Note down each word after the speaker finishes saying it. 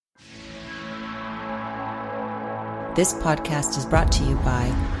This podcast is brought to you by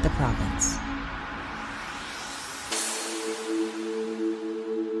The Province.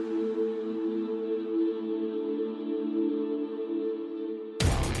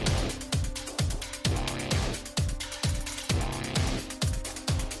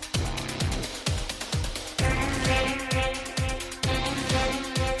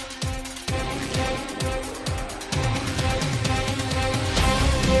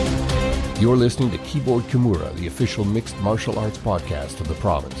 You're listening to Keyboard Kimura, the official mixed martial arts podcast of the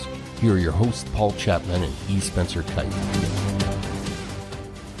province. Here are your hosts, Paul Chapman and E. Spencer Kite.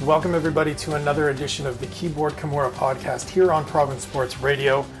 Welcome, everybody, to another edition of the Keyboard Kimura podcast here on Province Sports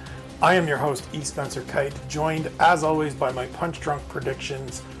Radio. I am your host, E. Spencer Kite, joined, as always, by my punch-drunk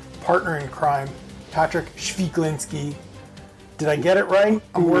predictions partner in crime, Patrick Cwiklinski. Did I get it right?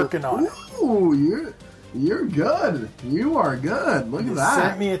 I'm working on it. Ooh, you're good. You are good. Look at that. You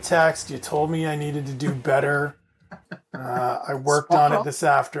sent me a text. You told me I needed to do better. I worked on it this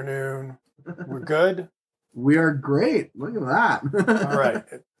afternoon. We're good? We are great. Look at that. All right.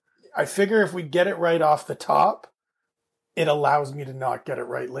 I figure if we get it right off the top, it allows me to not get it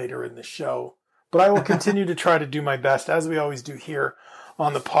right later in the show. But I will continue to try to do my best, as we always do here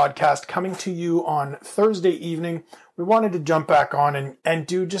on the podcast. Coming to you on Thursday evening, we wanted to jump back on and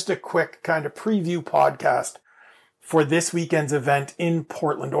do just a quick kind of preview podcast for this weekend's event in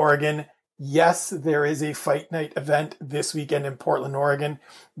Portland, Oregon. Yes, there is a fight night event this weekend in Portland, Oregon.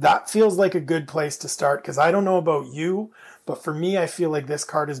 That feels like a good place to start because I don't know about you, but for me, I feel like this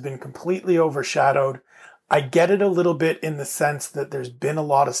card has been completely overshadowed. I get it a little bit in the sense that there's been a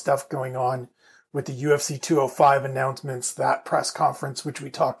lot of stuff going on with the UFC 205 announcements, that press conference, which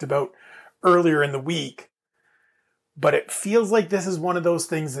we talked about earlier in the week. But it feels like this is one of those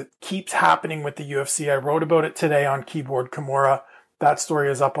things that keeps happening with the UFC. I wrote about it today on Keyboard Kimura. That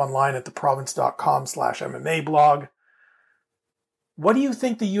story is up online at theprovince.com/MMA blog. What do you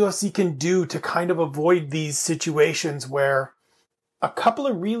think the UFC can do to kind of avoid these situations where a couple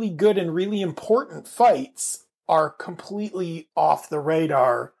of really good and really important fights are completely off the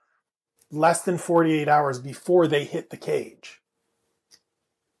radar less than 48 hours before they hit the cage?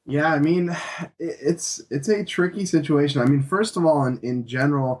 Yeah, I mean, it's a tricky situation. I mean, first of all, in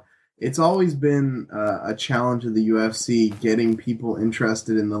general, it's always been a challenge of the UFC getting people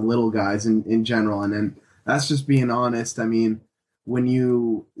interested in the little guys in general, and that's just being honest. I mean, when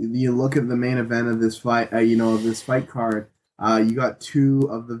you look at the main event of this fight, of this fight card, you got two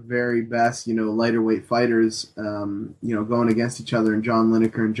of the very best, lighter weight fighters, going against each other, and John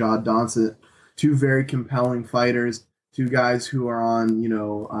Lineker and John Donsett, two very compelling fighters, two guys who are on,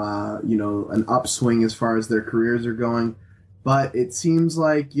 an upswing as far as their careers are going. But it seems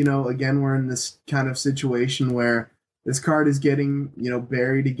like, again, we're in this kind of situation where this card is getting,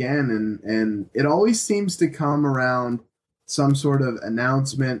 buried again, and it always seems to come around some sort of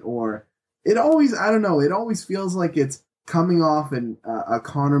announcement, or it always feels like it's coming off a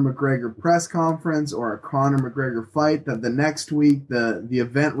Conor McGregor press conference or a Conor McGregor fight, that the next week, the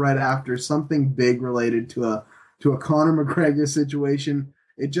event right after, something big related to a Conor McGregor situation.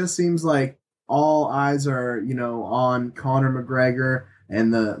 It just seems like all eyes are, on Conor McGregor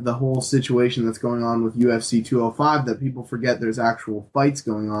and the whole situation that's going on with UFC 205, that people forget there's actual fights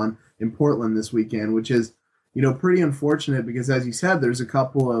going on in Portland this weekend, which is, pretty unfortunate because, as you said, there's a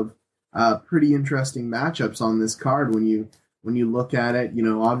couple of pretty interesting matchups on this card when you look at it.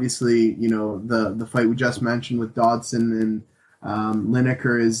 Obviously, the fight we just mentioned with Dodson and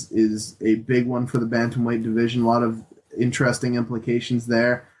Lineker is a big one for the bantamweight division. A lot of interesting implications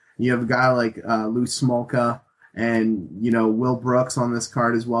there. You have a guy like Lou Smolka and Will Brooks on this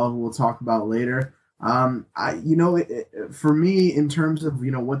card as well, who we'll talk about later. For me, in terms of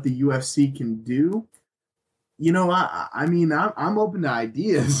what the UFC can do, I'm open to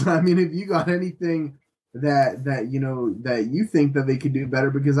ideas. I mean, if you got anything that you think that they could do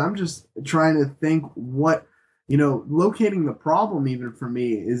better, because I'm just trying to think what, locating the problem even for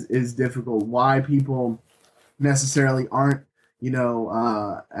me is difficult. Why people necessarily aren't,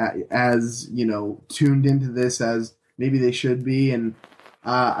 as, tuned into this as maybe they should be. And,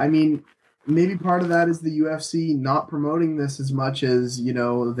 maybe part of that is the UFC not promoting this as much as,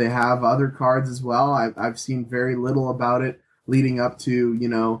 they have other cards as well. I've seen very little about it leading up to,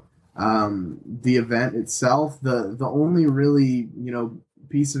 the event itself. The only really,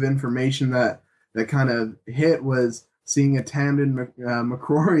 piece of information that kind of hit was seeing a Tamden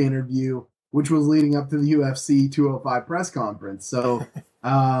McCrory interview, which was leading up to the UFC 205 press conference. So,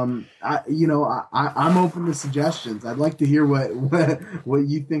 I'm open to suggestions. I'd like to hear what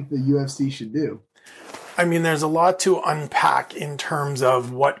you think the UFC should do. I mean, there's a lot to unpack in terms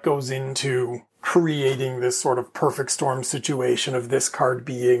of what goes into creating this sort of perfect storm situation of this card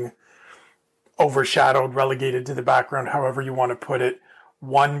being overshadowed, relegated to the background, however you want to put it.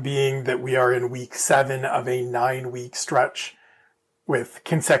 One being that we are in week 7 of a 9-week stretch with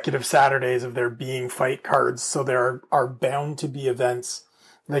consecutive Saturdays of there being fight cards. So there are bound to be events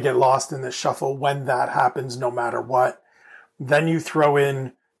that get lost in the shuffle when that happens, no matter what. Then you throw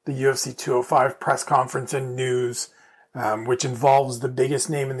in the UFC 205 press conference and news, which involves the biggest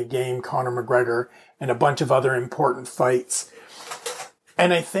name in the game, Conor McGregor, and a bunch of other important fights.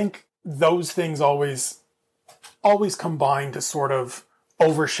 And I think those things always combine to sort of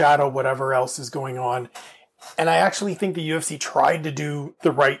overshadow whatever else is going on. And I actually think the UFC tried to do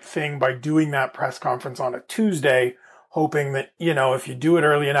the right thing by doing that press conference on a Tuesday, hoping that, if you do it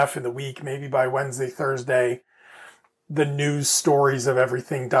early enough in the week, maybe by Wednesday, Thursday, the news stories of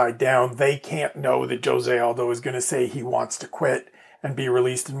everything died down. They can't know that Jose Aldo is going to say he wants to quit and be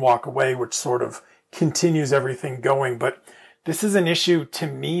released and walk away, which sort of continues everything going. But this is an issue to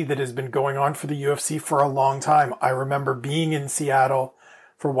me that has been going on for the UFC for a long time. I remember being in Seattle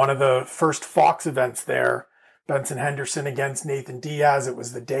for one of the first Fox events there, Benson Henderson against Nathan Diaz. It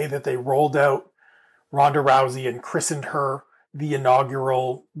was the day that they rolled out Ronda Rousey and christened her the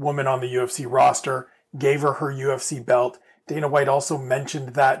inaugural woman on the UFC roster, gave her her UFC belt. Dana White also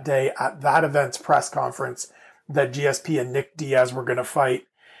mentioned that day at that event's press conference that GSP and Nick Diaz were going to fight.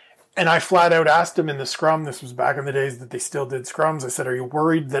 And I flat out asked him in the scrum, this was back in the days that they still did scrums, I said, are you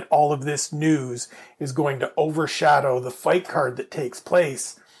worried that all of this news is going to overshadow the fight card that takes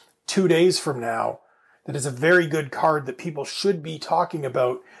place 2 days from now? That is a very good card that people should be talking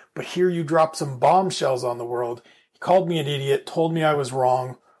about, but here you drop some bombshells on the world. He called me an idiot, told me I was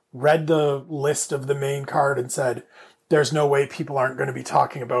wrong, read the list of the main card and said, there's no way people aren't going to be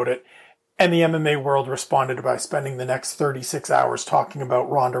talking about it. And the MMA world responded by spending the next 36 hours talking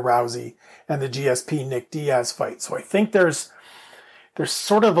about Ronda Rousey and the GSP Nick Diaz fight. So I think there's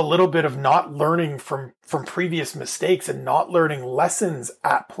sort of a little bit of not learning from previous mistakes and not learning lessons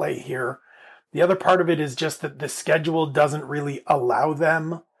at play here. The other part of it is just that the schedule doesn't really allow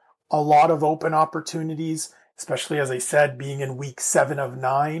them a lot of open opportunities, especially, as I said, being in week 7 of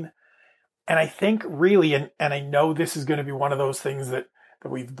 9. And I think really, and I know this is going to be one of those things that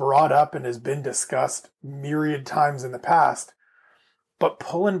we've brought up and has been discussed myriad times in the past, but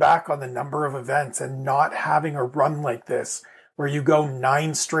pulling back on the number of events and not having a run like this where you go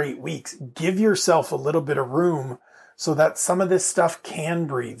 9 straight weeks, give yourself a little bit of room so that some of this stuff can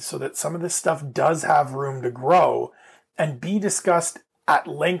breathe, so that some of this stuff does have room to grow and be discussed at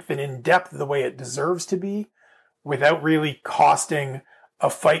length and in depth the way it deserves to be, without really costing a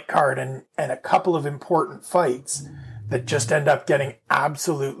fight card and a couple of important fights that just end up getting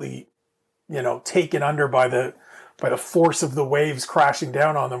absolutely, taken under by the force of the waves crashing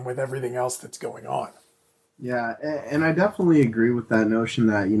down on them with everything else that's going on. Yeah, and I definitely agree with that notion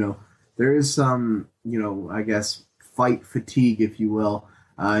that, there is some, I guess, fight fatigue, if you will,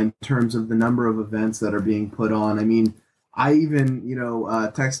 in terms of the number of events that are being put on. I mean, I even,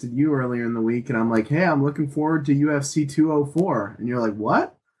 texted you earlier in the week and I'm like, hey, I'm looking forward to UFC 204. And you're like,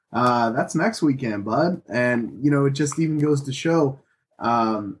 what? That's next weekend, bud. And, it just even goes to show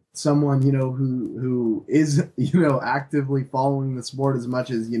someone, who is, actively following the sport as much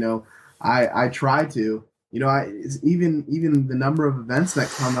as, I try to, even the number of events that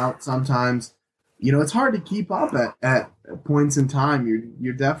come out sometimes, it's hard to keep up at points in time.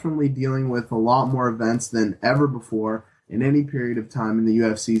 You're definitely dealing with a lot more events than ever before in any period of time in the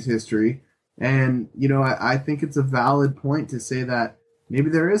UFC's history. And, I think it's a valid point to say that maybe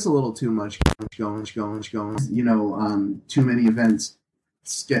there is a little too much going, too many events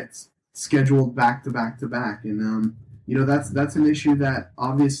get scheduled back to back to back. And, that's an issue that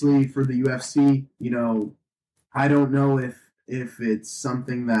obviously for the UFC, I don't know if it's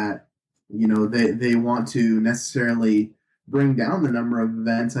something that, they want to necessarily bring down the number of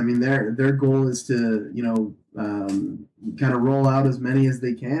events. I mean, their goal is to, kind of roll out as many as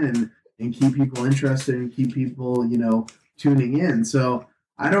they can and keep people interested and keep people, tuning in. So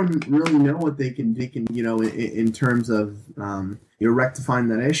I don't really know what they can do, in terms of, rectifying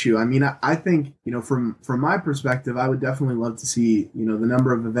that issue. I mean, I think, from my perspective, I would definitely love to see, the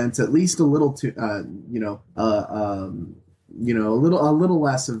number of events at least a little a little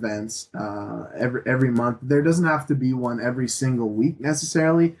less events every month. There doesn't have to be one every single week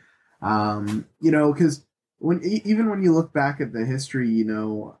necessarily, because when you look back at the history,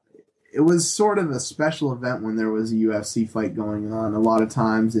 it was sort of a special event when there was a UFC fight going on a lot of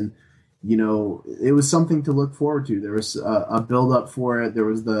times, and it was something to look forward to. There was a build up for it. There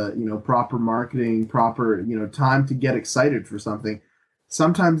was the proper marketing, proper time to get excited for something.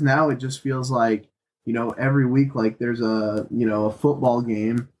 Sometimes now it just feels like every week, like there's a football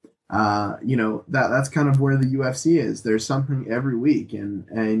game. That's kind of where the UFC is. There's something every week, and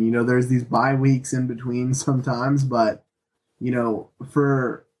there's these bye weeks in between sometimes, but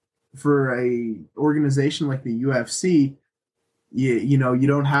for a organization like the UFC, you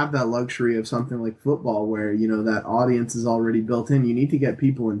don't have that luxury of something like football where that audience is already built in. You need to get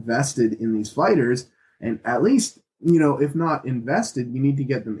people invested in these fighters, and at least if not invested, you need to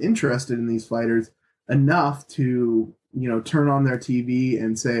get them interested in these fighters enough to turn on their TV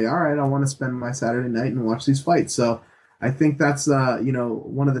and say, all right, I want to spend my Saturday night and watch these fights. So I think that's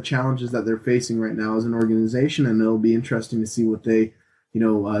one of the challenges that they're facing right now as an organization, and it'll be interesting to see what they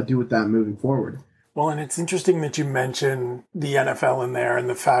do with that moving forward. Well, and it's interesting that you mention the NFL in there and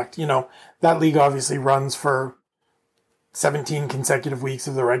the fact, that league obviously runs for 17 consecutive weeks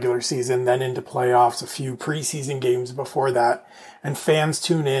of the regular season, then into playoffs, a few preseason games before that. And fans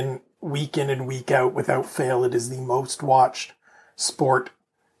tune in and week out without fail. It is the most watched sport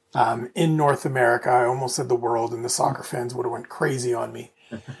in North America. I almost said the world, and the soccer fans would have went crazy on me.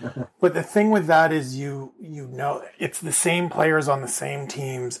 But the thing with that is it's the same players on the same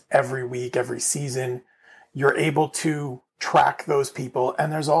teams every week, every season. You're able to track those people.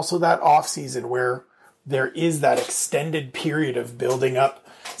 And there's also that off season where there is that extended period of building up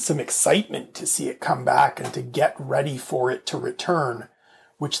some excitement to see it come back and to get ready for it to return,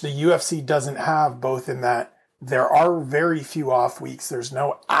 which the UFC doesn't have, both in that there are very few off weeks. There's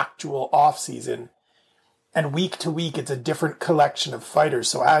no actual off season. And week to week, it's a different collection of fighters.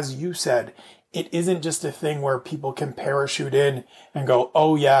 So as you said, it isn't just a thing where people can parachute in and go,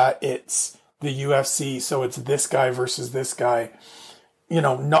 oh yeah, it's the UFC, so it's this guy versus this guy.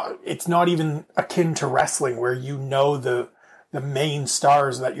 It's not even akin to wrestling where the main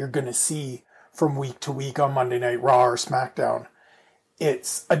stars that you're going to see from week to week on Monday Night Raw or SmackDown.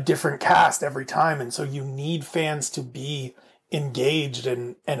 It's a different cast every time. And so you need fans to be engaged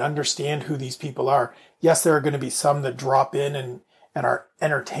and understand who these people are. Yes, there are going to be some that drop in and are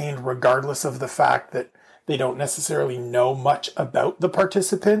entertained regardless of the fact that they don't necessarily know much about the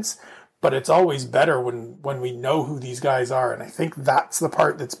participants, but it's always better when we know who these guys are. And I think that's the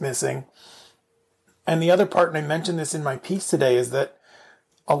part that's missing. And the other part, and I mentioned this in my piece today, is that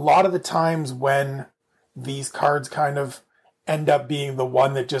a lot of the times when these cards kind of end up being the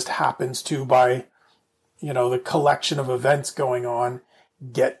one that just happens to, by the collection of events going on,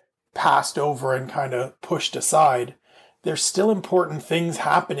 get passed over and kind of pushed aside, there's still important things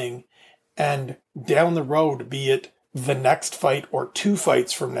happening. And down the road, be it the next fight or 2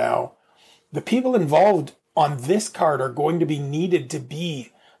 fights from now, the people involved on this card are going to be needed to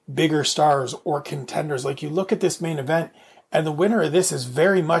be bigger stars or contenders. Like, you look at this main event, and the winner of this is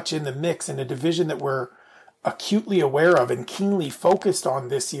very much in the mix in a division that we're acutely aware of and keenly focused on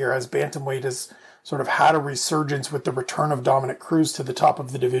this year, as bantamweight has sort of had a resurgence with the return of Dominic Cruz to the top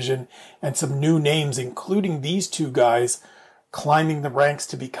of the division and some new names, including these 2 guys, climbing the ranks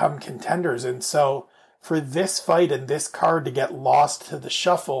to become contenders. And so for this fight and this card to get lost to the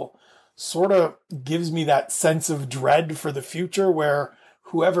shuffle sort of gives me that sense of dread for the future, where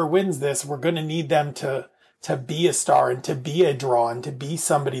whoever wins this, we're going to need them to be a star and to be a draw and to be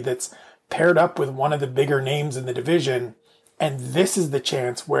somebody that's paired up with one of the bigger names in the division. And this is the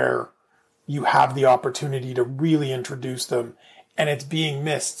chance where you have the opportunity to really introduce them, and it's being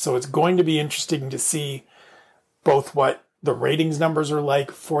missed. So it's going to be interesting to see both what the ratings numbers are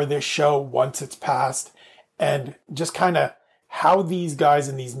like for this show once it's passed, and just kind of how these guys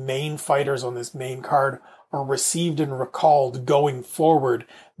and these main fighters on this main card are received and recalled going forward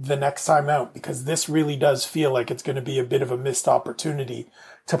the next time out, because this really does feel like it's going to be a bit of a missed opportunity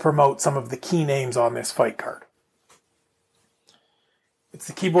to promote some of the key names on this fight card. It's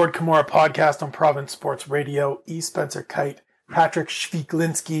the Keyboard Kimura podcast on Province Sports Radio. E. Spencer Kite, Patrick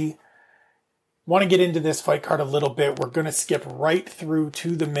Cwiklinski. Want to get into this fight card a little bit. We're going to skip right through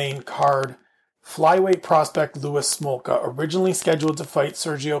to the main card. Flyweight prospect Louis Smolka, originally scheduled to fight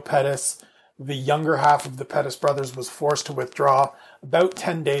Sergio Pettis. The younger half of the Pettis brothers was forced to withdraw about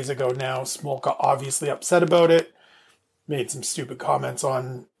 10 days ago now. Smolka obviously upset about it. Made some stupid comments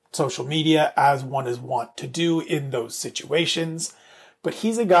on social media, as one is wont to do in those situations. But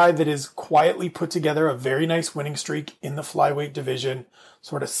he's a guy that has quietly put together a very nice winning streak in the flyweight division.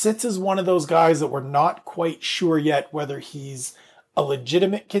 Sort of sits as one of those guys that we're not quite sure yet whether he's a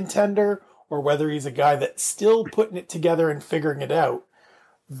legitimate contender or whether he's a guy that's still putting it together and figuring it out.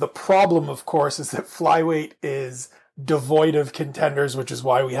 The problem, of course, is that flyweight is devoid of contenders, which is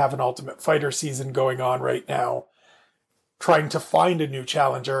why we have an Ultimate Fighter season going on right now, trying to find a new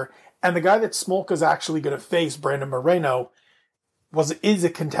challenger. And the guy that Smolka's actually going to face, Brandon Moreno, is a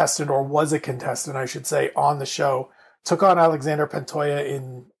contestant, or was a contestant, I should say, on the show. Took on Alexander Pantoja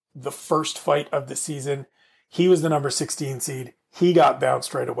in the first fight of the season. He was the number 16 seed. He got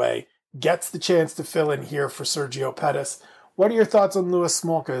bounced right away. Gets the chance to fill in here for Sergio Pettis. What are your thoughts on Louis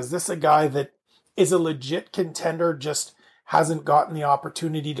Smolka? Is this a guy that is a legit contender, just hasn't gotten the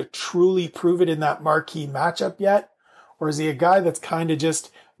opportunity to truly prove it in that marquee matchup yet? Or is he a guy that's kind of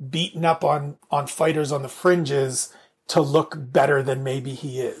just beaten up on fighters on the fringes to look better than maybe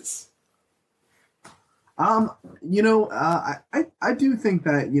he is? I do think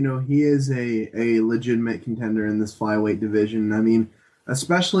that, he is a legitimate contender in this flyweight division. I mean,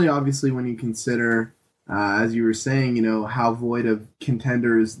 especially obviously when you consider, as you were saying, how void of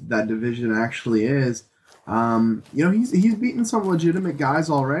contenders that division actually is. He's beaten some legitimate guys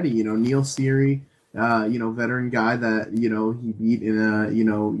already. Neil Seery, veteran guy that, he beat in a,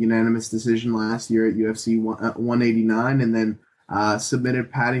 unanimous decision last year at UFC 189, and then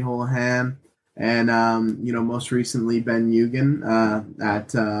submitted Patty Holohan. And, most recently Ben Eugen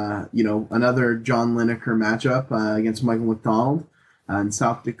at, another John Lineker matchup against Michael McDonald in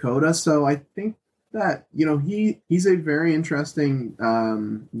South Dakota. So I think that, he's a very interesting,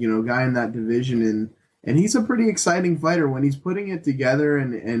 guy in that division. And he's a pretty exciting fighter when he's putting it together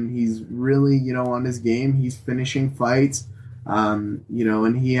and he's really, on his game. He's finishing fights, and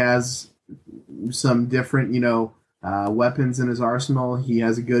he has some different, weapons in his arsenal. He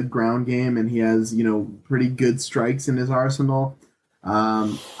has a good ground game, and he has, pretty good strikes in his arsenal.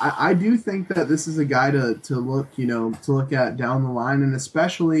 I do think that this is a guy to look at down the line, and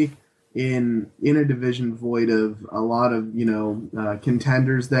especially in a division void of a lot of,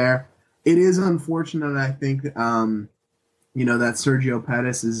 contenders there. It is unfortunate, I think, that Sergio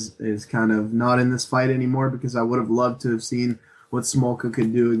Pettis is kind of not in this fight anymore, because I would have loved to have seen what Smolka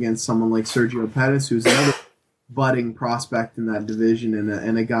could do against someone like Sergio Pettis, who's another budding prospect in that division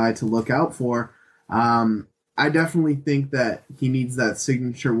and a guy to look out for. I definitely think that he needs that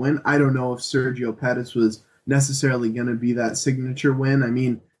signature win. I don't know if Sergio Pettis was necessarily going to be that signature win. I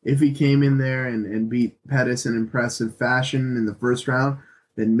mean, if he came in there and beat Pettis in impressive fashion in the first round,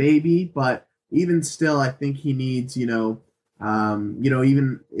 then maybe, but even still, I think he needs, even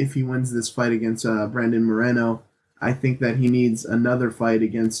if he wins this fight against Brandon Moreno, I think that he needs another fight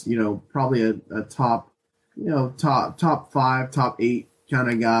against, probably a top 5, top 8 kind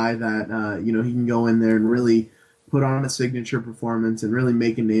of guy that, he can go in there and really put on a signature performance and really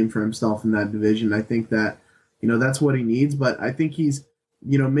make a name for himself in that division. I think that, that's what he needs, but I think he's,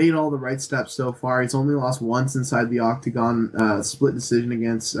 made all the right steps so far. He's only lost once inside the octagon, split decision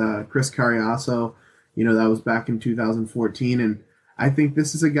against Chris Carriaso. That was back in 2014. And I think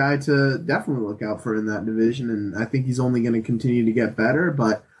this is a guy to definitely look out for in that division. And I think he's only going to continue to get better.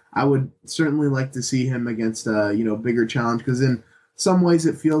 But I would certainly like to see him against a, bigger challenge. Because in some ways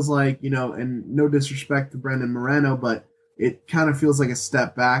it feels like, and no disrespect to Brandon Moreno, but it kind of feels like a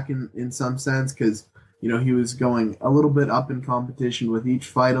step back in some sense, because he was going a little bit up in competition with each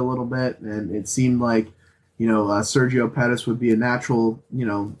fight a little bit, and it seemed like, Sergio Pettis would be a natural,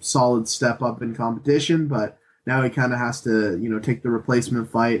 solid step up in competition, but now he kind of has to, take the replacement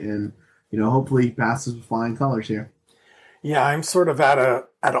fight, and, hopefully he passes with flying colors here. Yeah, I'm sort of at a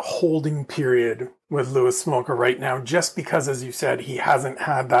holding period with Louis Smolka right now, just because, as you said, he hasn't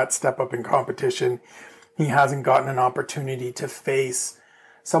had that step up in competition. He hasn't gotten an opportunity to face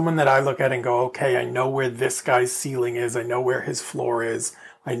someone that I look at and go, okay, I know where this guy's ceiling is. I know where his floor is.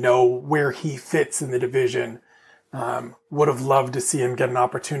 I know where he fits in the division. Would have loved to see him get an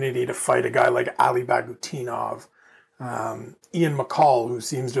opportunity to fight a guy like Ali Bagutinov, Ian McCall, who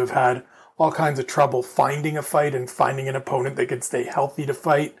seems to have had all kinds of trouble finding a fight and finding an opponent that could stay healthy to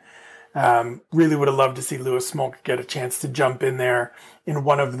fight. Really would have loved to see Louis Smolka get a chance to jump in there in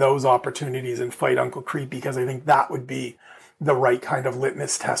one of those opportunities and fight Uncle Creepy, because I think that would be the right kind of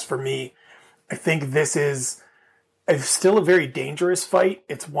litmus test for me. I think this is still a very dangerous fight.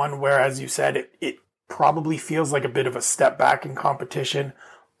 It's one where, as you said, it probably feels like a bit of a step back in competition.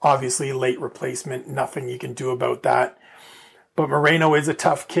 Obviously, late replacement, nothing you can do about that. But Moreno is a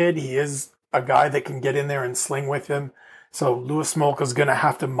tough kid. He is a guy that can get in there and sling with him. So Louis Smolka is going to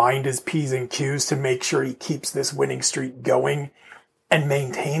have to mind his P's and Q's to make sure he keeps this winning streak going and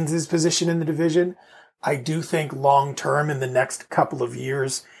maintains his position in the division. I do think long term, in the next couple of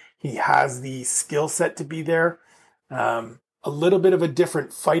years, he has the skill set to be there. A little bit of a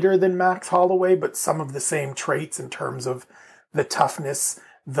different fighter than Max Holloway, but some of the same traits in terms of the toughness,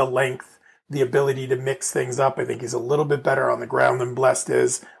 the length, the ability to mix things up. I think he's a little bit better on the ground than Blessed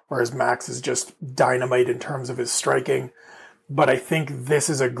is, whereas Max is just dynamite in terms of his striking. But I think this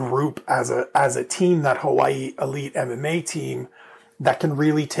is a group as a team, that Hawaii Elite MMA team, that can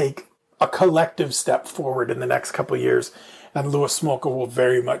really take a collective step forward in the next couple of years. And Louis Smolka will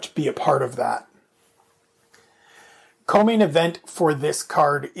very much be a part of that. Co-main event for this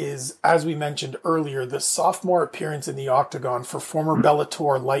card is, as we mentioned earlier, the sophomore appearance in the octagon for former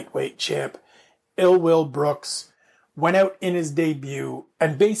Bellator lightweight champ Will Brooks. Went out in his debut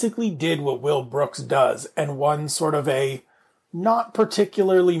and basically did what Will Brooks does and won sort of a not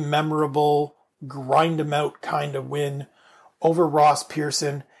particularly memorable, grind him out kind of win over Ross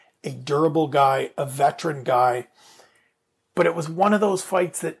Pearson, a durable guy, a veteran guy. But it was one of those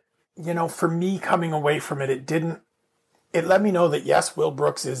fights that, for me coming away from it, it let me know that yes, Will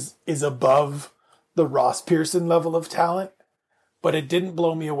Brooks is above the Ross Pearson level of talent, but it didn't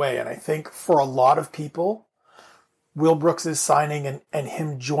blow me away. And I think for a lot of people, Will Brooks' signing and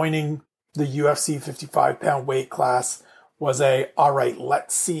him joining the UFC 55-pound weight class was all right,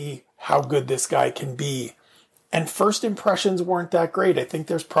 let's see how good this guy can be. And first impressions weren't that great. I think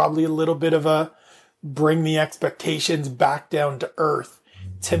there's probably a little bit of a bring the expectations back down to earth.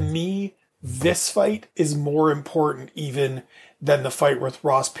 To me, this fight is more important even than the fight with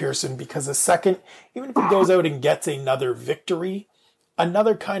Ross Pearson, because even if he goes out and gets another victory,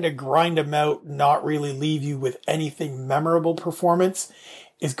 another kind of grind him out, not really leave you with anything memorable performance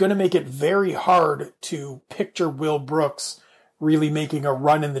is going to make it very hard to picture Will Brooks really making a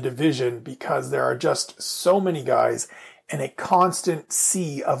run in the division, because there are just so many guys and a constant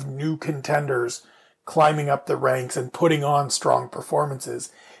sea of new contenders climbing up the ranks and putting on strong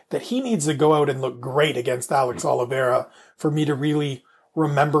performances, that he needs to go out and look great against Alex Oliveira for me to really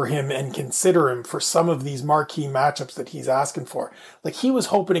remember him and consider him for some of these marquee matchups that he's asking for. Like, he was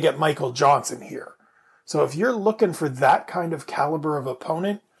hoping to get Michael Johnson here. So if you're looking for that kind of caliber of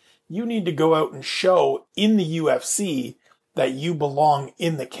opponent, you need to go out and show in the UFC that you belong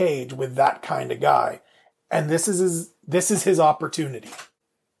in the cage with that kind of guy. And this is his opportunity.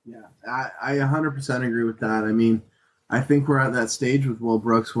 Yeah, I 100% agree with that. I mean, I think we're at that stage with Will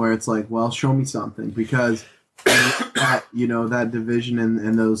Brooks where it's like, well, show me something, because that, that division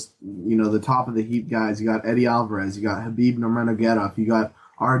and those, the top of the heap guys, you got Eddie Alvarez, you got Khabib Nurmagomedov, you got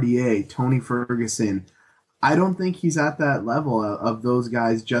RDA, Tony Ferguson. I don't think he's at that level of those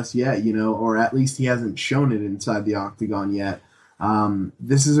guys just yet, or at least he hasn't shown it inside the octagon yet.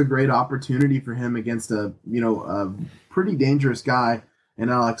 This is a great opportunity for him against a pretty dangerous guy in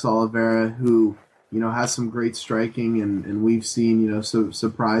Alex Oliveira, who, has some great striking, and we've seen,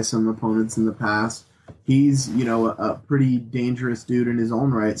 surprise some opponents in the past. He's, a pretty dangerous dude in his own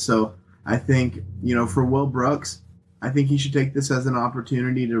right. So I think, for Will Brooks, I think he should take this as an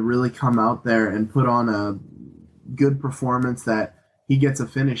opportunity to really come out there and put on a good performance that he gets a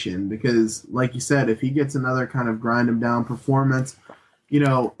finish in. Because, like you said, if he gets another kind of grind him down performance,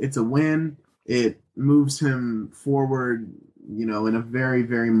 it's a win. It moves him forward, in a very,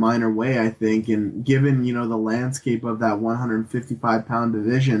 very minor way, I think. And given, the landscape of that 155-pound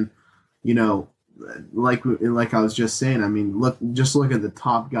division, like I was just saying, I mean, look at the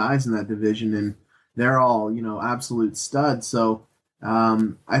top guys in that division, and they're all, absolute studs. So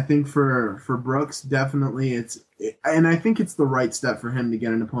I think for Brooks, definitely and I think it's the right step for him to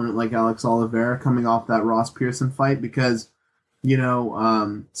get an opponent like Alex Oliveira coming off that Ross Pearson fight, because,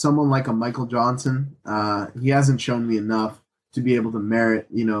 someone like a Michael Johnson, he hasn't shown me enough to be able to merit,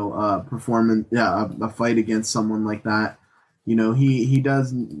 a fight against someone like that. He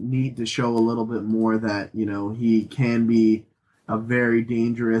does need to show a little bit more that, he can be a very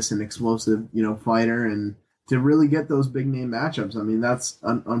dangerous and explosive, fighter, and to really get those big name matchups. I mean, that's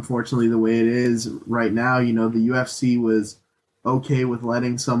unfortunately the way it is right now. The UFC was okay with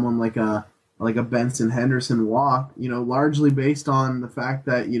letting someone like a Benson Henderson walk, largely based on the fact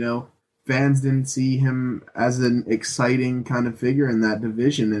that, fans didn't see him as an exciting kind of figure in that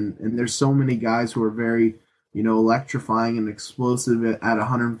division. And there's so many guys who are very, electrifying and explosive at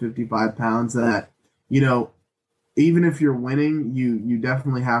 155 pounds that, even if you're winning, you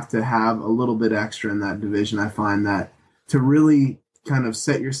definitely have to have a little bit extra in that division. I find that to really kind of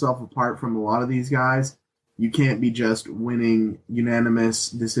set yourself apart from a lot of these guys, you can't be just winning unanimous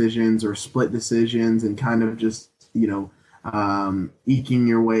decisions or split decisions and kind of just, eking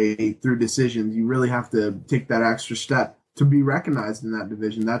your way through decisions. You really have to take that extra step to be recognized in that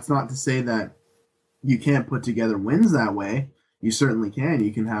division. That's not to say that you can't put together wins that way. You certainly can.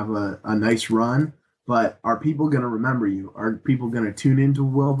 You can have a nice run, but are people going to remember you? Are people going to tune into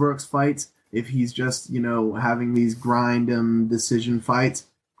Will Brooks fights if he's just, having these grind decision fights?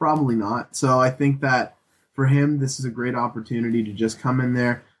 Probably not. So I think that for him, this is a great opportunity to just come in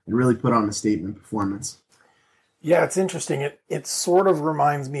there and really put on a statement performance. Yeah, it's interesting. It sort of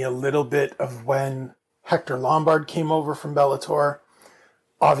reminds me a little bit of when Hector Lombard came over from Bellator.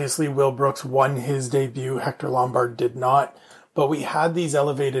 Obviously, Will Brooks won his debut. Hector Lombard did not. But we had these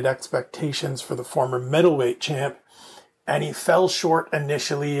elevated expectations for the former middleweight champ, and he fell short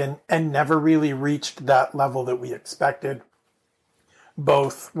initially and never really reached that level that we expected,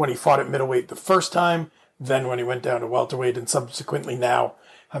 both when he fought at middleweight the first time, then when he went down to welterweight, and subsequently now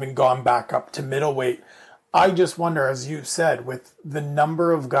having gone back up to middleweight. I just wonder, as you said, with the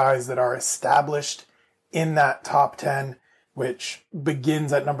number of guys that are established in that top 10, which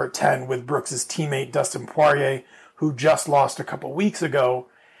begins at number 10 with Brooks' teammate Dustin Poirier, who just lost a couple weeks ago,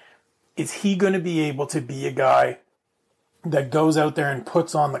 is he going to be able to be a guy that goes out there and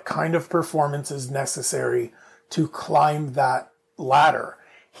puts on the kind of performances necessary to climb that ladder?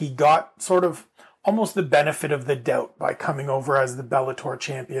 He got sort of almost the benefit of the doubt by coming over as the Bellator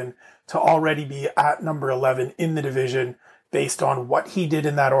champion to already be at number 11 in the division based on what he did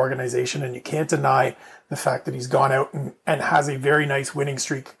in that organization. And you can't deny the fact that he's gone out and has a very nice winning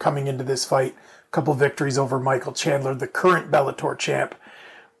streak coming into this fight. A couple victories over Michael Chandler, the current Bellator champ.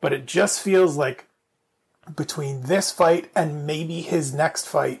 But it just feels like between this fight and maybe his next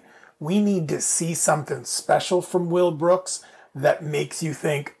fight, we need to see something special from Will Brooks that makes you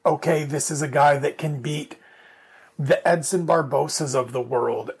think, okay, this is a guy that can beat the Edson Barbosas of the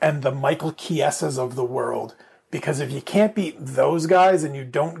world and the Michael Chiesas of the world. Because if you can't beat those guys and you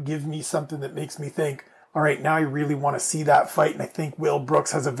don't give me something that makes me think, all right, now I really want to see that fight, and I think Will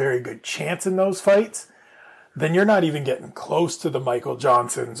Brooks has a very good chance in those fights, then you're not even getting close to the Michael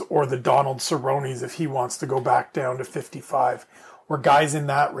Johnsons or the Donald Cerrones if he wants to go back down to 55, or guys in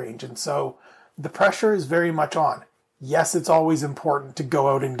that range. And so the pressure is very much on. Yes, it's always important to go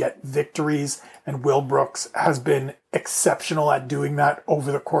out and get victories, and Will Brooks has been exceptional at doing that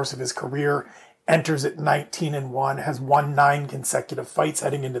over the course of his career. Enters at 19-1, has won 9 consecutive fights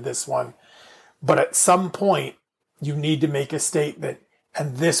heading into this one. But at some point, you need to make a statement,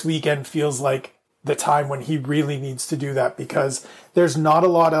 and this weekend feels like the time when he really needs to do that, because there's not a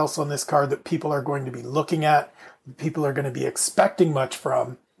lot else on this card that people are going to be looking at, people are going to be expecting much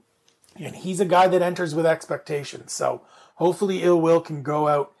from. And he's a guy that enters with expectations. So hopefully Ill Will can go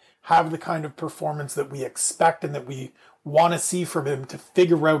out, have the kind of performance that we expect and that we want to see from him to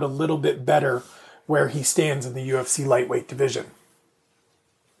figure out a little bit better where he stands in the UFC lightweight division.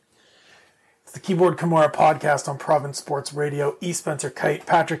 It's the Keyboard Kimura podcast on Province Sports Radio. E. Spencer Kite,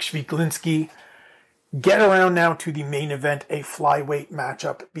 Patrick Cwiklinski. Get around now to the main event, a flyweight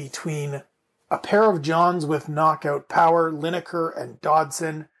matchup between a pair of Johns with knockout power, Lineker and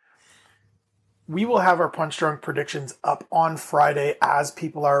Dodson. We will have our Punch Drunk predictions up on Friday as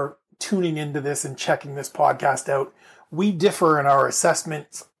people are tuning into this and checking this podcast out. We differ in our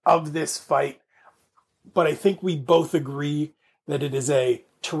assessments of this fight, but I think we both agree that it is a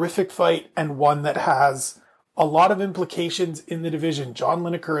terrific fight and one that has a lot of implications in the division. John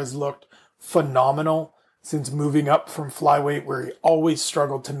Lineker has looked phenomenal since moving up from flyweight, where he always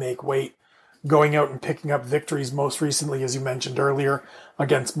struggled to make weight, going out and picking up victories, most recently, as you mentioned earlier,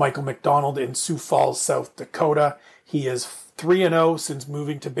 against Michael McDonald in Sioux Falls, South Dakota. He is 3-0 since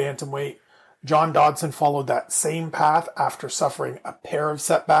moving to bantamweight. John Dodson followed that same path after suffering a pair of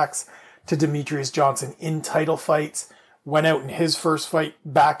setbacks to Demetrius Johnson in title fights, went out in his first fight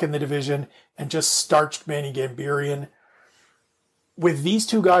back in the division and just starched Manny Gambirian. With these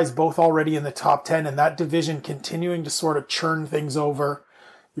two guys both already in the top 10 and that division continuing to sort of churn things over,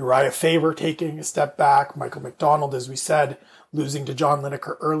 Uriah Faber taking a step back, Michael McDonald, as we said, losing to John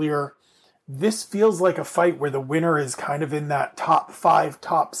Lineker earlier. This feels like a fight where the winner is kind of in that top 5,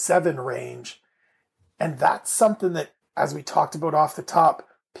 top 7 range. And that's something that, as we talked about off the top,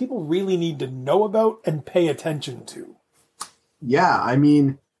 people really need to know about and pay attention to. Yeah, I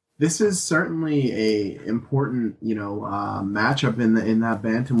mean, this is certainly a important, matchup in that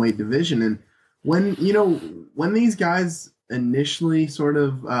bantamweight division. And when these guys initially sort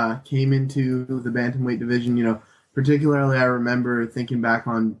of came into the bantamweight division, particularly I remember thinking back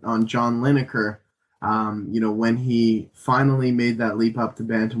on John Lineker, when he finally made that leap up to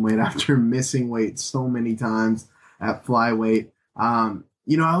bantamweight after missing weight so many times at flyweight. I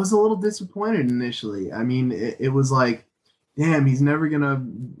was a little disappointed initially. I mean, it was like, damn, he's never gonna,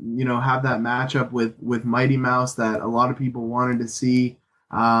 have that matchup with Mighty Mouse that a lot of people wanted to see.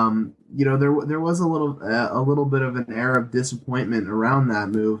 There was a little bit of an air of disappointment around that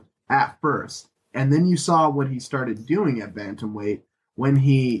move at first. And then you saw what he started doing at bantamweight when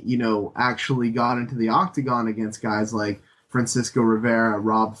he, actually got into the octagon against guys like Francisco Rivera,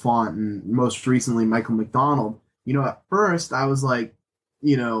 Rob Font, and most recently Michael McDonald. At first I was like,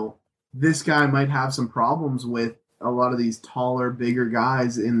 this guy might have some problems with a lot of these taller, bigger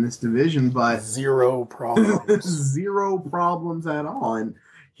guys in this division, but zero problems. Zero problems at all.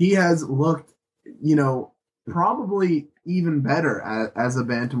 he has looked, probably even better as a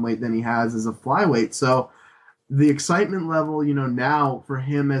bantamweight than he has as a flyweight. So the excitement level, now for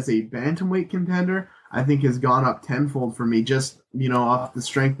him as a bantamweight contender, I think has gone up tenfold for me, just, off the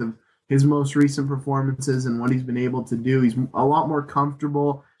strength of his most recent performances and what he's been able to do. He's a lot more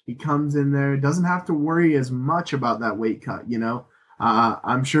comfortable. He comes in there, doesn't have to worry as much about that weight cut,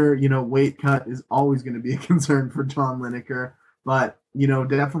 I'm sure, weight cut is always going to be a concern for John Lineker, but,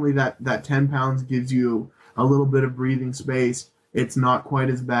 definitely that 10 pounds gives you a little bit of breathing space. It's not quite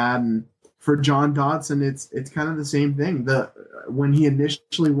as bad. And for John Dodson, it's kind of the same thing. When he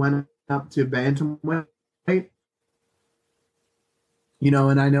initially went up to bantamweight,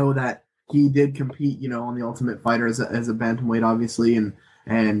 and I know that he did compete, on the Ultimate Fighter as a bantamweight, obviously,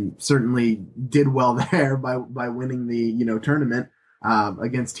 and certainly did well there by winning the tournament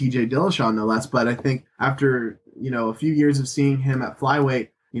against TJ Dillashaw, no less. But I think after a few years of seeing him at flyweight,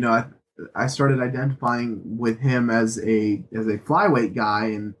 I started identifying with him as a flyweight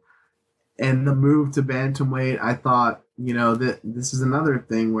guy, and the move to bantamweight, I thought, that this is another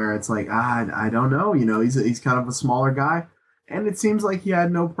thing where it's like, I don't know, he's kind of a smaller guy, and it seems like he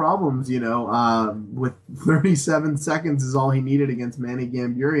had no problems, with 37 seconds is all he needed against Manny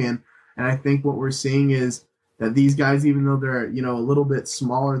Gamburian, and I think what we're seeing is that these guys, even though they're, a little bit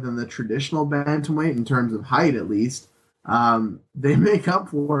smaller than the traditional bantamweight in terms of height at least, they make up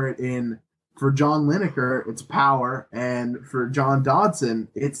for it for John Lineker, it's power, and for John Dodson,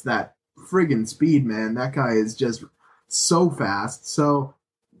 it's that friggin' speed, man. That guy is just so fast. So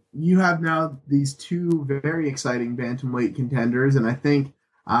you have now these two very exciting bantamweight contenders, and I think,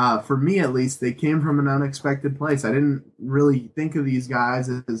 for me at least, they came from an unexpected place. I didn't really think of these guys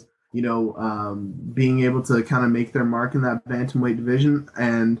as, being able to kind of make their mark in that bantamweight division,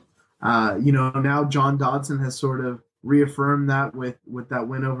 and, now John Dodson has sort of reaffirmed that with that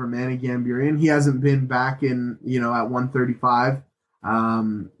win over Manny Gamburian. He hasn't been back in, at 135,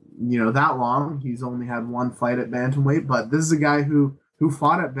 that long. He's only had one fight at bantamweight, but this is a guy who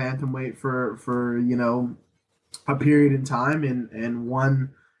fought at bantamweight for a period in time and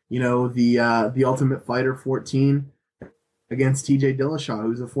won, the Ultimate Fighter 14 against TJ Dillashaw,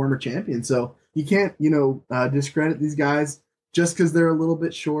 who's a former champion. So you can't, discredit these guys just because they're a little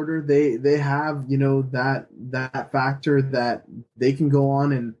bit shorter. They have, that factor that they can go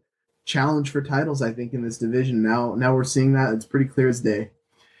on and challenge for titles, I think, in this division. Now we're seeing that. It's pretty clear as day.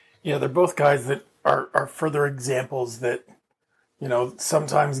 Yeah, they're both guys that are further examples that,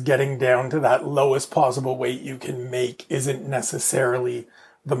 sometimes getting down to that lowest possible weight you can make isn't necessarily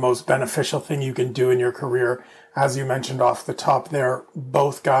the most beneficial thing you can do in your career. As you mentioned off the top there,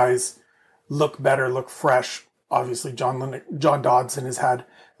 both guys look better, look fresh. Obviously, John Dodson has had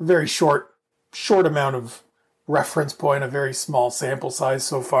a very short amount of reference point, a very small sample size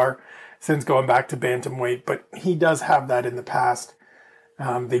so far since going back to bantamweight, but he does have that in the past.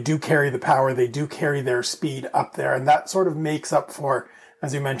 They do carry the power, they do carry their speed up there, and that sort of makes up for,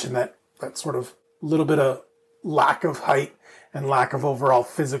 as you mentioned, that sort of little bit of lack of height and lack of overall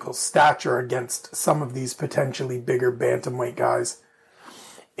physical stature against some of these potentially bigger bantamweight guys.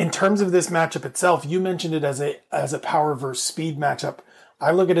 In terms of this matchup itself, you mentioned it as a power versus speed matchup.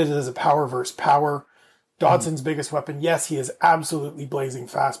 I look at it as a power versus power. Dodson's biggest weapon, yes, he is absolutely blazing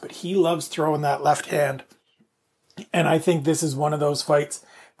fast, but he loves throwing that left hand. And I think this is one of those fights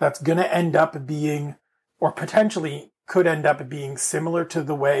that's going to end up being, or potentially could end up being, similar to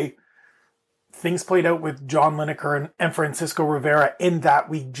the way things played out with John Lineker and Francisco Rivera, in that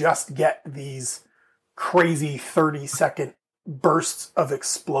we just get these crazy 30-second bursts of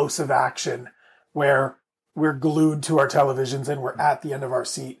explosive action where we're glued to our televisions and we're at the end of our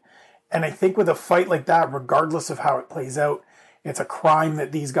seat. And I think with a fight like that, regardless of how it plays out, it's a crime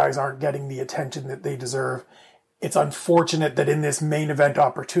that these guys aren't getting the attention that they deserve. It's unfortunate that in this main event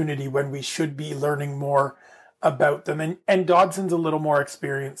opportunity, when we should be learning more about them, and Dodson's a little more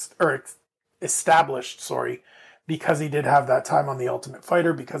established, because he did have that time on the Ultimate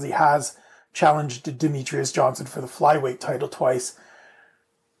Fighter, because he has challenged Demetrius Johnson for the flyweight title twice.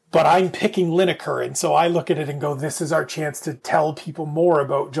 But I'm picking Lineker, and so I look at it and go, this is our chance to tell people more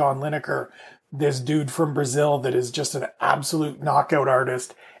about John Lineker, this dude from Brazil that is just an absolute knockout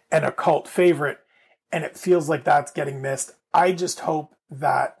artist and a cult favorite. And it feels like that's getting missed. I just hope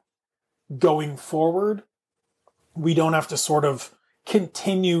that going forward, we don't have to sort of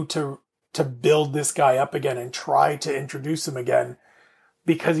continue to build this guy up again and try to introduce him again,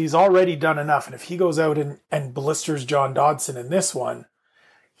 because he's already done enough. And if he goes out and blisters John Dodson in this one,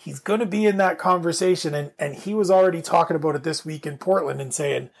 he's going to be in that conversation. And he was already talking about it this week in Portland and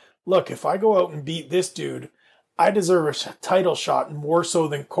saying, look, if I go out and beat this dude, I deserve a title shot more so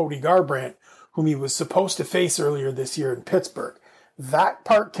than Cody Garbrandt, whom he was supposed to face earlier this year in Pittsburgh. That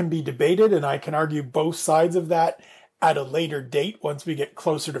part can be debated, and I can argue both sides of that at a later date once we get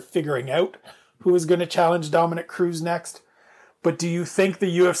closer to figuring out who is going to challenge Dominic Cruz next. But do you think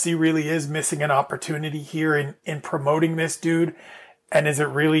the UFC really is missing an opportunity here in promoting this dude? And is it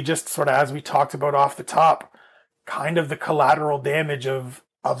really just sort of, as we talked about off the top, kind of the collateral damage of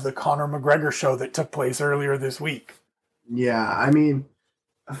the Conor McGregor show that took place earlier this week? Yeah, I mean,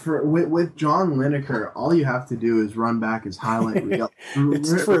 with John Lineker, all you have to do is run back his highlight reel.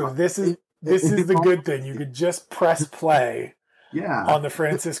 It's true. This is the good thing. You could just press play on the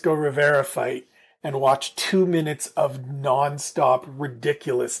Francisco Rivera fight and watch 2 minutes of nonstop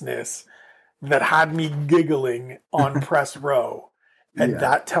ridiculousness that had me giggling on press row. And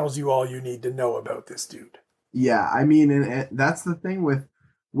that tells you all you need to know about this dude. Yeah, I mean, and that's the thing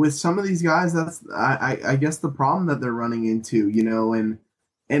with some of these guys. That's I guess the problem that they're running into,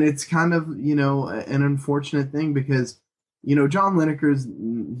 and it's kind of, an unfortunate thing because, John Lineker's,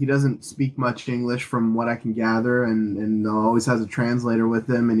 he doesn't speak much English from what I can gather, and always has a translator with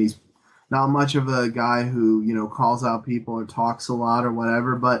him, and he's not much of a guy who, calls out people or talks a lot or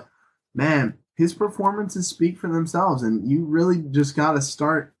whatever, but man, his performances speak for themselves, and you really just got to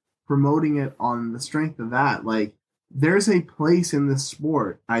start promoting it on the strength of that. Like, there's a place in this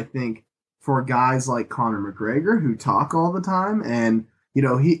sport, I think, for guys like Conor McGregor who talk all the time, and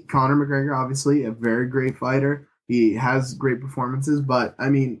Conor McGregor, obviously a very great fighter. He has great performances, but I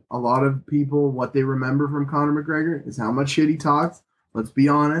mean, a lot of people, what they remember from Conor McGregor is how much shit he talks. Let's be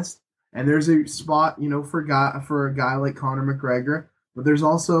honest. And there's a spot, for a guy like Conor McGregor, but there's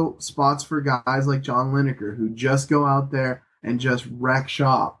also spots for guys like John Lineker who just go out there and just wreck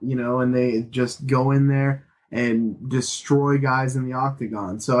shop, and they just go in there and destroy guys in the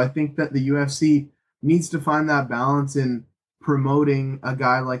octagon. So I think that the UFC needs to find that balance in promoting a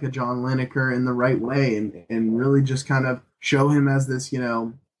guy like a John Lineker in the right way and really just kind of show him as this,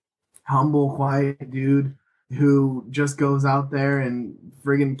 humble, quiet dude who just goes out there and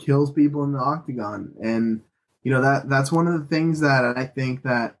friggin' kills people in the octagon. And, that's one of the things that I think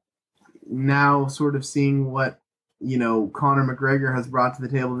that now sort of seeing what, Conor McGregor has brought to the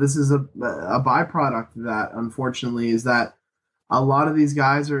table, this is a byproduct of that, unfortunately, is that a lot of these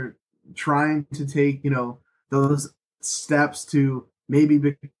guys are trying to take, those steps to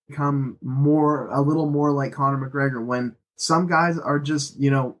maybe become a little more like Conor McGregor, when some guys are just,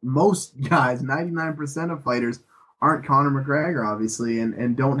 most guys, 99% of fighters aren't Conor McGregor, obviously,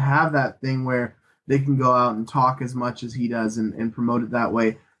 and don't have that thing where they can go out and talk as much as he does and promote it that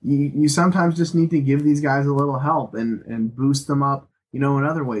way. You sometimes just need to give these guys a little help and boost them up, in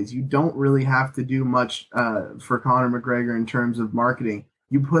other ways. You don't really have to do much for Conor McGregor in terms of marketing.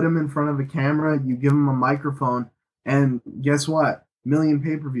 You put him in front of a camera, you give him a microphone, and guess what? Million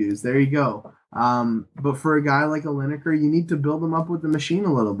pay-per-views. There you go. But for a guy like a Lineker, you need to build him up with the machine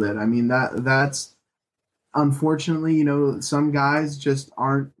a little bit. I mean, that's unfortunately, some guys just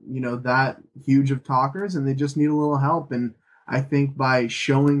aren't, that huge of talkers, and they just need a little help. And I think by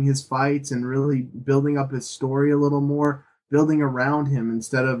showing his fights and really building up his story a little more, building around him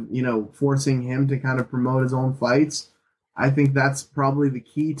instead of, forcing him to kind of promote his own fights, I think that's probably the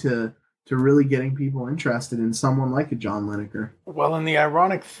key to really getting people interested in someone like a John Lineker. Well, and the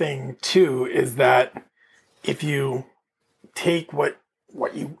ironic thing, too, is that if you take what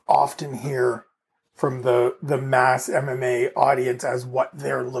you often hear from the mass MMA audience as what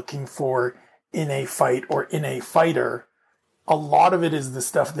they're looking for in a fight or in a fighter, a lot of it is the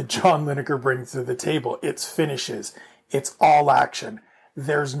stuff that John Lineker brings to the table. It's finishes. It's all action.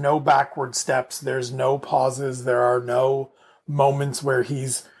 There's no backward steps. There's no pauses. There are no moments where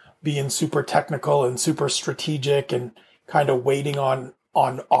he's being super technical and super strategic and kind of waiting on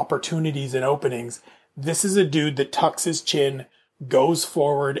opportunities and openings. This is a dude that tucks his chin, goes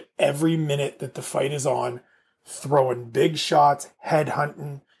forward every minute that the fight is on, throwing big shots, head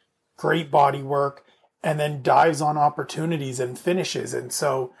hunting, great body work, and then dives on opportunities and finishes. And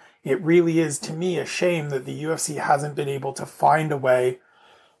so it really is, to me, a shame that the UFC hasn't been able to find a way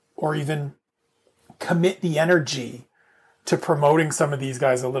or even commit the energy to promoting some of these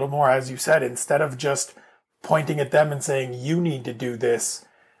guys a little more. As you said, instead of just pointing at them and saying, you need to do this,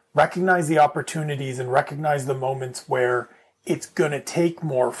 recognize the opportunities and recognize the moments where it's going to take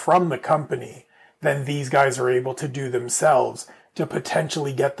more from the company than these guys are able to do themselves to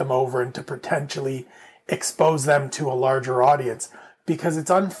potentially get them over and to potentially expose them to a larger audience. Because it's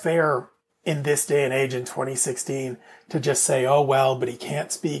unfair in this day and age in 2016 to just say, oh, well, but he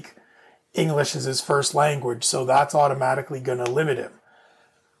can't speak English as his first language, so that's automatically going to limit him.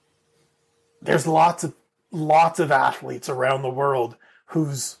 There's lots of lots of athletes around the world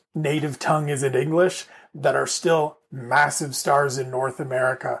whose native tongue isn't English that are still massive stars in North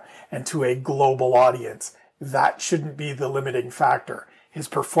America and to a global audience. That shouldn't be the limiting factor. His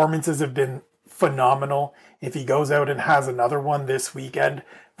performances have been phenomenal. If he goes out and has another one this weekend,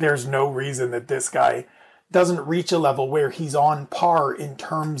 there's no reason that this guy doesn't reach a level where he's on par in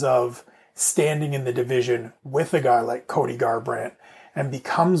terms of standing in the division with a guy like Cody Garbrandt and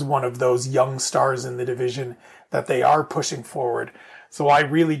becomes one of those young stars in the division that they are pushing forward. So I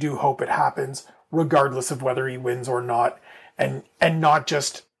really do hope it happens, regardless of whether he wins or not. And not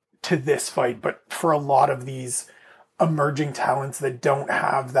just to this fight, but for a lot of these emerging talents that don't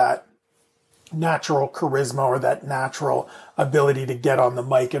have that natural charisma or that natural ability to get on the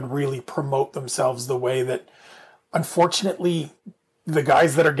mic and really promote themselves the way that, unfortunately, the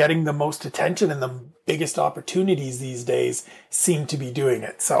guys that are getting the most attention and the biggest opportunities these days seem to be doing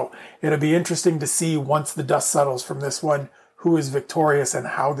it. So it'll be interesting to see, once the dust settles from this one, who is victorious and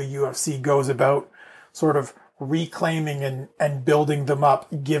how the UFC goes about sort of reclaiming and building them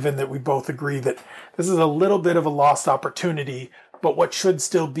up, given that we both agree that this is a little bit of a lost opportunity, but what should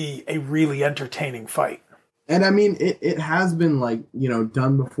still be a really entertaining fight. And I mean, it has been, like, you know,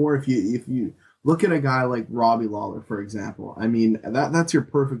 done before. If you look at a guy like Robbie Lawler, for example, I mean, that's your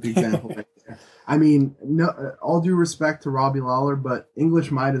perfect example right there. I mean, no, all due respect to Robbie Lawler, but English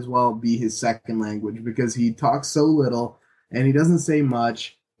might as well be his second language because he talks so little and he doesn't say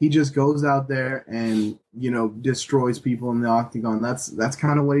much. He just goes out there and, you know, destroys people in the octagon. That's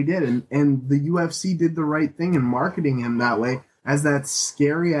kind of what he did. And the UFC did the right thing in marketing him that way as that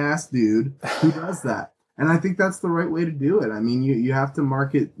scary ass dude who does that. And I think that's the right way to do it. I mean, you have to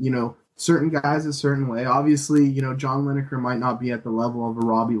market, you know, certain guys a certain way. Obviously, you know, John Lineker might not be at the level of a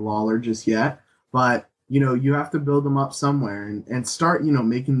Robbie Lawler just yet, but, you know, you have to build them up somewhere and start, you know,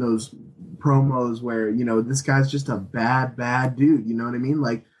 making those promos where, you know, this guy's just a bad dude. You know what I mean?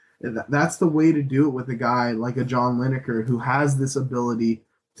 Like, that's the way to do it with a guy like a John Lineker who has this ability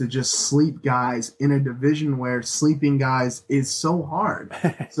to just sleep guys in a division where sleeping guys is so hard.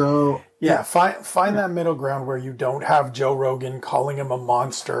 So yeah, find that middle ground where you don't have Joe Rogan calling him a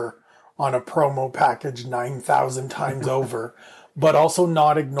monster on a promo package 9,000 times over, but also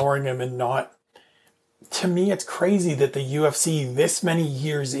not ignoring him and not. To me, it's crazy that the UFC this many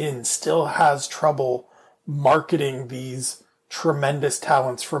years in still has trouble marketing these tremendous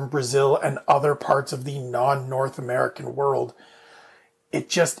talents from Brazil and other parts of the non-North American world.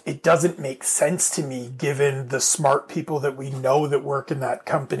 It doesn't make sense to me, given the smart people that we know that work in that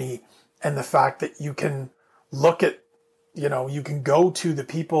company and the fact that you can look at, you know, you can go to the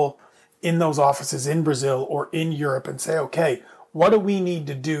people in those offices in Brazil or in Europe and say, okay, what do we need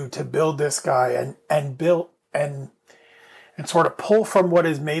to do to build this guy and build and sort of pull from what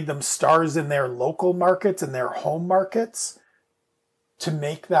has made them stars in their local markets and their home markets to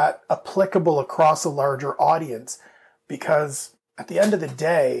make that applicable across a larger audience. Because at the end of the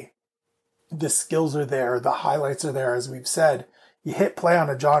day, the skills are there, the highlights are there, as we've said. You hit play on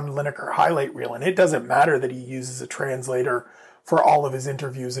a John Lineker highlight reel, and it doesn't matter that he uses a translator for all of his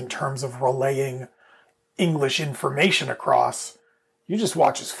interviews in terms of relaying English information across. You just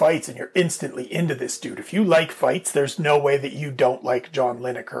watch his fights and you're instantly into this dude. If you like fights, there's no way that you don't like John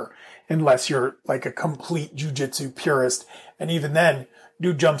Lineker unless you're like a complete jiu-jitsu purist. And even then,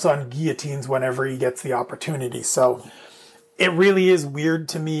 dude jumps on guillotines whenever he gets the opportunity. So it really is weird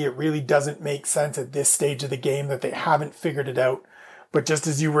to me. It really doesn't make sense at this stage of the game that they haven't figured it out. But just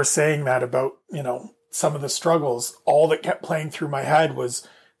as you were saying that about, you know, some of the struggles, all that kept playing through my head was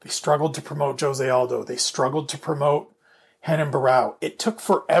they struggled to promote Jose Aldo. They struggled to promote Renan Barão. It took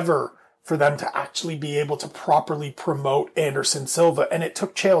forever for them to actually be able to properly promote Anderson Silva. And it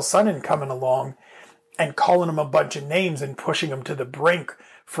took Chael Sonnen coming along and calling him a bunch of names and pushing him to the brink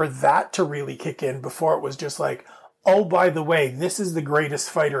for that to really kick in before it was just like, oh, by the way, this is the greatest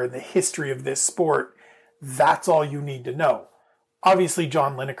fighter in the history of this sport. That's all you need to know. Obviously,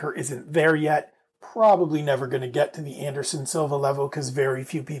 John Lineker isn't there yet. Probably never going to get to the Anderson Silva level because very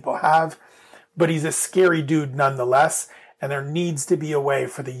few people have. But he's a scary dude nonetheless. And there needs to be a way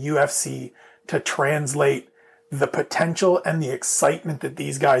for the UFC to translate the potential and the excitement that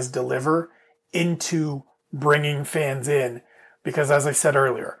these guys deliver into bringing fans in. Because as I said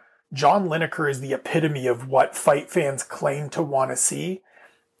earlier, John Lineker is the epitome of what fight fans claim to want to see.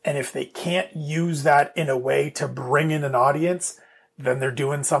 And if they can't use that in a way to bring in an audience, then they're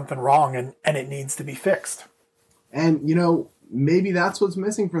doing something wrong and it needs to be fixed. And, you know, maybe that's what's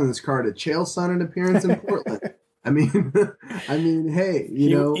missing from this card, a Chael Sonnen appearance in Portland. I mean, hey,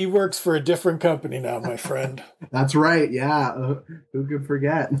 you know. He works for a different company now, my friend. That's right, yeah. Who could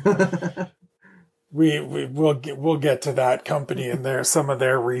forget? We'll get to that company and some of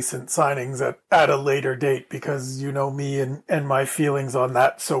their recent signings at a later date, because you know me and my feelings on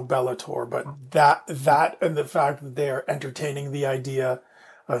that. So Bellator, but that and the fact that they are entertaining the idea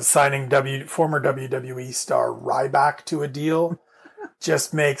of signing former WWE star Ryback to a deal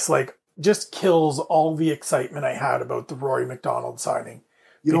just kills all the excitement I had about the Rory McDonald signing.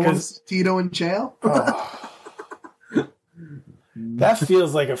 You don't want to see Tito in jail? That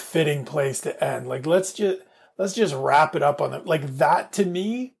feels like a fitting place to end. Like, let's just wrap it up on it. Like, that to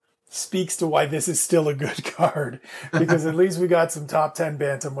me speaks to why this is still a good card, because at least we got some top 10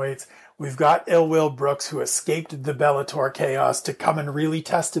 bantamweights. We've got Ill Will Brooks, who escaped the Bellator chaos to come and really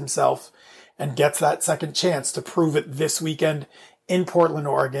test himself and gets that second chance to prove it this weekend in Portland,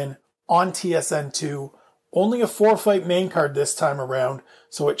 Oregon on TSN2. Only a 4-fight main card this time around,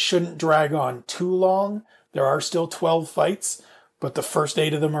 so it shouldn't drag on too long. There are still 12 fights, but the first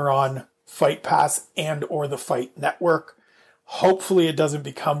 8 of them are on Fight Pass and or the Fight Network. Hopefully it doesn't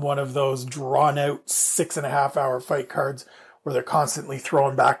become one of those drawn out 6.5-hour fight cards where they're constantly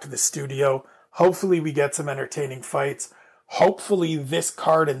throwing back to the studio. Hopefully we get some entertaining fights. Hopefully this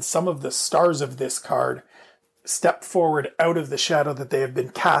card and some of the stars of this card step forward out of the shadow that they have been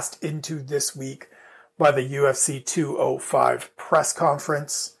cast into this week by the UFC 205 press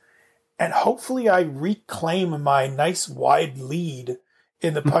conference. And hopefully I reclaim my nice wide lead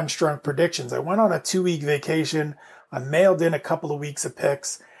in the Punch Drunk predictions. I went on a 2-week vacation. I mailed in a couple of weeks of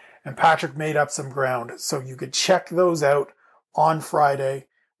picks, and Patrick made up some ground. So you could check those out on Friday.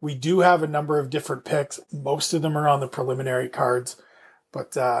 We do have a number of different picks. Most of them are on the preliminary cards.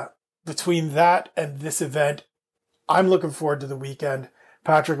 But between that and this event, I'm looking forward to the weekend.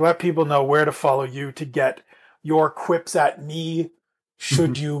 Patrick, let people know where to follow you to get your quips at me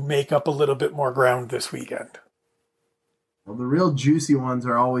should you make up a little bit more ground this weekend. Well, the real juicy ones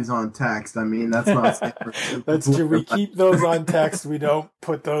are always on text. I mean, that's not safe. That's true. We keep those on text. We don't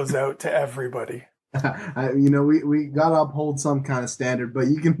put those out to everybody. We got to uphold some kind of standard, but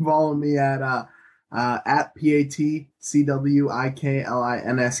you can follow me at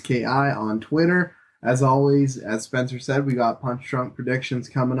PATCWIKLINSKI on Twitter. As always, as Spencer said, we got Punch Drunk predictions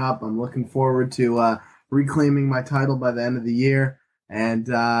coming up. I'm looking forward to reclaiming my title by the end of the year. And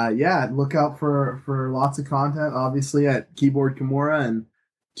look out for lots of content, obviously, at Keyboard Kimura, and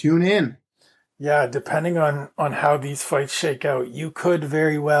tune in. Yeah, depending on how these fights shake out, you could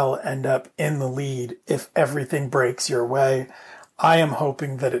very well end up in the lead if everything breaks your way. I am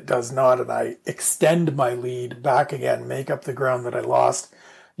hoping that it does not, and I extend my lead back again, make up the ground that I lost.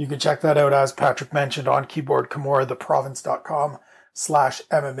 You can check that out, as Patrick mentioned, on Keyboard Kimura,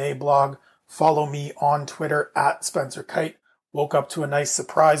 theprovince.com/MMA blog. Follow me on Twitter at Spencer Kite. Woke up to a nice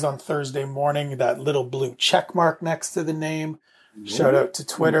surprise on Thursday morning, that little blue check mark next to the name. Shout out to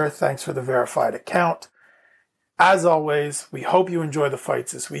Twitter. Thanks for the verified account. As always, we hope you enjoy the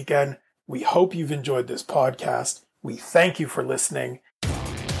fights this weekend. We hope you've enjoyed this podcast. We thank you for listening.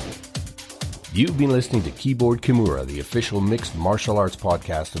 You've been listening to Keyboard Kimura, the official mixed martial arts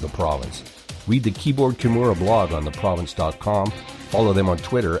podcast of the province. Read the Keyboard Kimura blog on theprovince.com, follow them on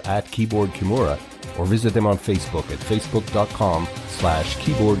Twitter at Keyboard Kimura, or visit them on Facebook at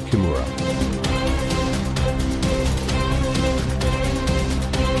facebook.com/KeyboardKimura.